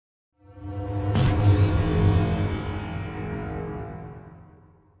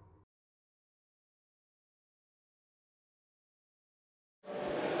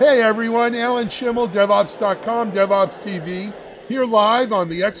Hey everyone, Alan Schimmel, DevOps.com, DevOps TV, here live on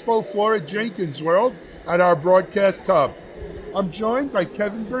the expo floor at Jenkins World at our broadcast hub. I'm joined by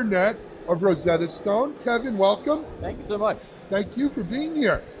Kevin Burnett of Rosetta Stone. Kevin, welcome. Thank you so much. Thank you for being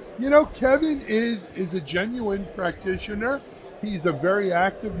here. You know, Kevin is a genuine practitioner. He's a very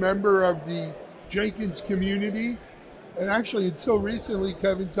active member of the Jenkins community. And actually, until recently,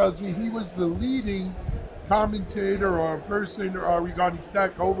 Kevin tells me he was the leading commentator or person regarding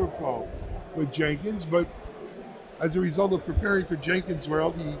Stack Overflow with Jenkins, but as a result of preparing for Jenkins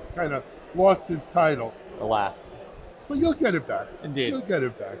World, he kind of lost his title. Alas. But you'll get it back. Indeed. You'll get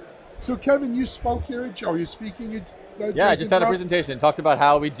it back. So Kevin, you spoke here at, you're speaking at Yeah, I just had a presentation and talked about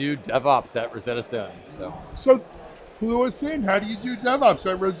how we do DevOps at Rosetta Stone. So clue us in, how do you do DevOps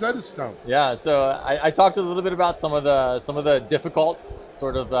at Rosetta Stone? Yeah, so I talked a little bit about some of the difficult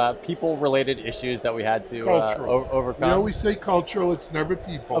sort of people-related issues that we had to overcome. We always say cultural, it's never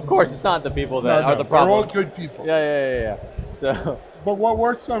people. Of course, it's not the people that are the problem. We're all good people. Yeah. So, but what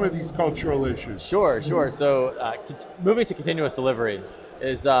were some of these cultural issues? Sure. So moving to continuous delivery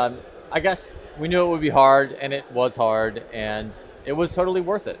is, I guess we knew it would be hard, and it was hard, and it was totally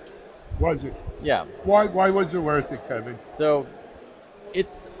worth it. Was it? Yeah. Why was it worth it, Kevin? So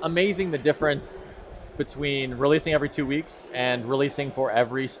it's amazing the difference between releasing every 2 weeks and releasing for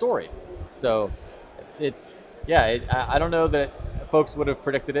every story. So I don't know that folks would have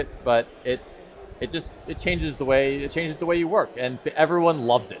predicted it, but it changes the way you work, and everyone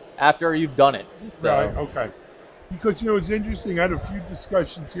loves it after you've done it. So. Right. Okay. Because it's interesting. I had a few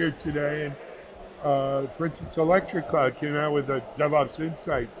discussions here today, and for instance, Electric Cloud came out with a DevOps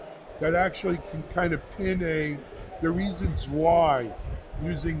insight that actually can kind of pin the reasons why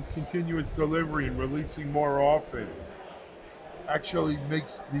using continuous delivery and releasing more often actually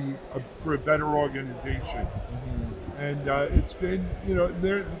makes for a better organization. Mm-hmm. And it's been,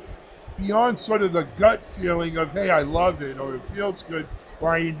 there beyond sort of the gut feeling of, hey, I love it, or it feels good,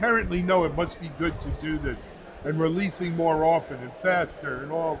 or I inherently know it must be good to do this, and releasing more often and faster,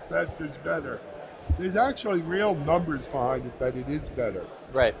 and all faster is better. There's actually real numbers behind it that it is better.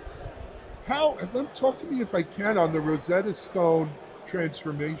 Right. Talk to me if I can on the Rosetta Stone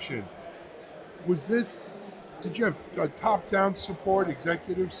transformation. Did you have top-down support,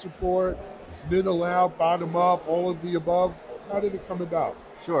 executive support, middle out, bottom up, all of the above? How did it come about?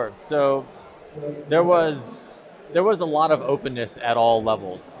 Sure. So there was a lot of openness at all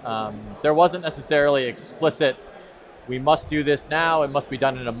levels. There wasn't necessarily explicit, we must do this now, it must be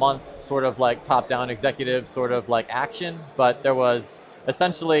done in a month, sort of like top-down executive sort of like action, but there was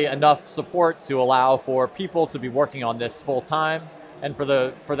essentially enough support to allow for people to be working on this full-time, and for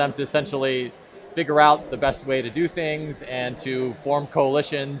them to essentially figure out the best way to do things and to form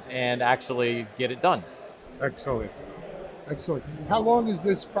coalitions and actually get it done. Excellent. How long has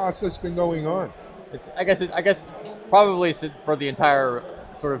this process been going on? I guess probably for the entire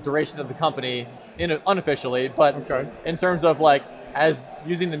sort of duration of the company, unofficially, but okay. In terms of as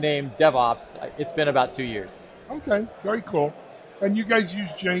using the name DevOps, it's been about 2 years. Okay, very cool. And you guys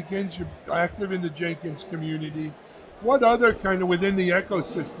use Jenkins, you're active in the Jenkins community. What other kind of within the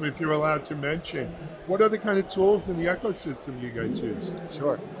ecosystem, if you're allowed to mention, what other kind of tools in the ecosystem you guys use?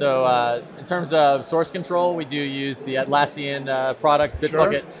 Sure. So in terms of source control, we do use the Atlassian product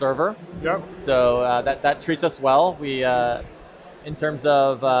Bitbucket server. Yep. So that treats us well. We, in terms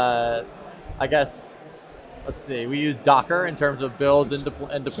of, I guess, let's see, we use Docker in terms of builds and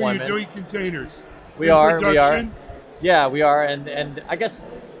deployments. So you're doing containers? We are. Yeah, we are. And I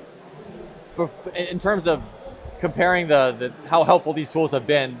guess in terms of comparing how helpful these tools have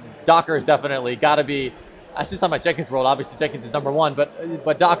been, Docker has definitely got to be. I see some at Jenkins World. Obviously, Jenkins is number one,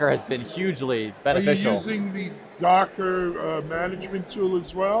 but Docker has been hugely beneficial. Are you using the Docker management tool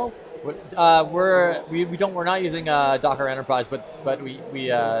as well? We're not using Docker Enterprise, but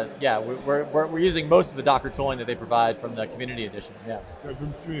we're using most of the Docker tooling that they provide from the Community Edition. Yeah.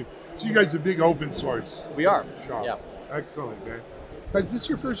 So you guys are big open source. We are. Shop. Yeah. Excellent, man. Is this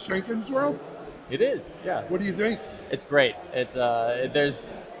your first Jenkins World? It is, yeah. What do you think? It's great.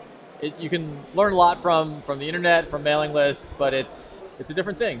 You can learn a lot from the internet, from mailing lists, but it's a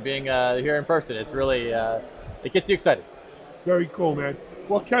different thing being here in person. It's really it gets you excited. Very cool, man.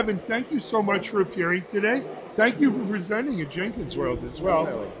 Well, Kevin, thank you so much for appearing today. Thank you for presenting at Jenkins World as well.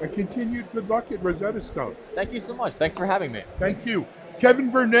 Really. And continued good luck at Rosetta Stone. Thank you so much. Thanks for having me. Thank you.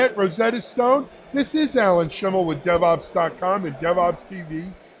 Kevin Burnett, Rosetta Stone. This is Alan Schimmel with DevOps.com and DevOps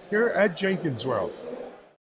TV here at Jenkins World.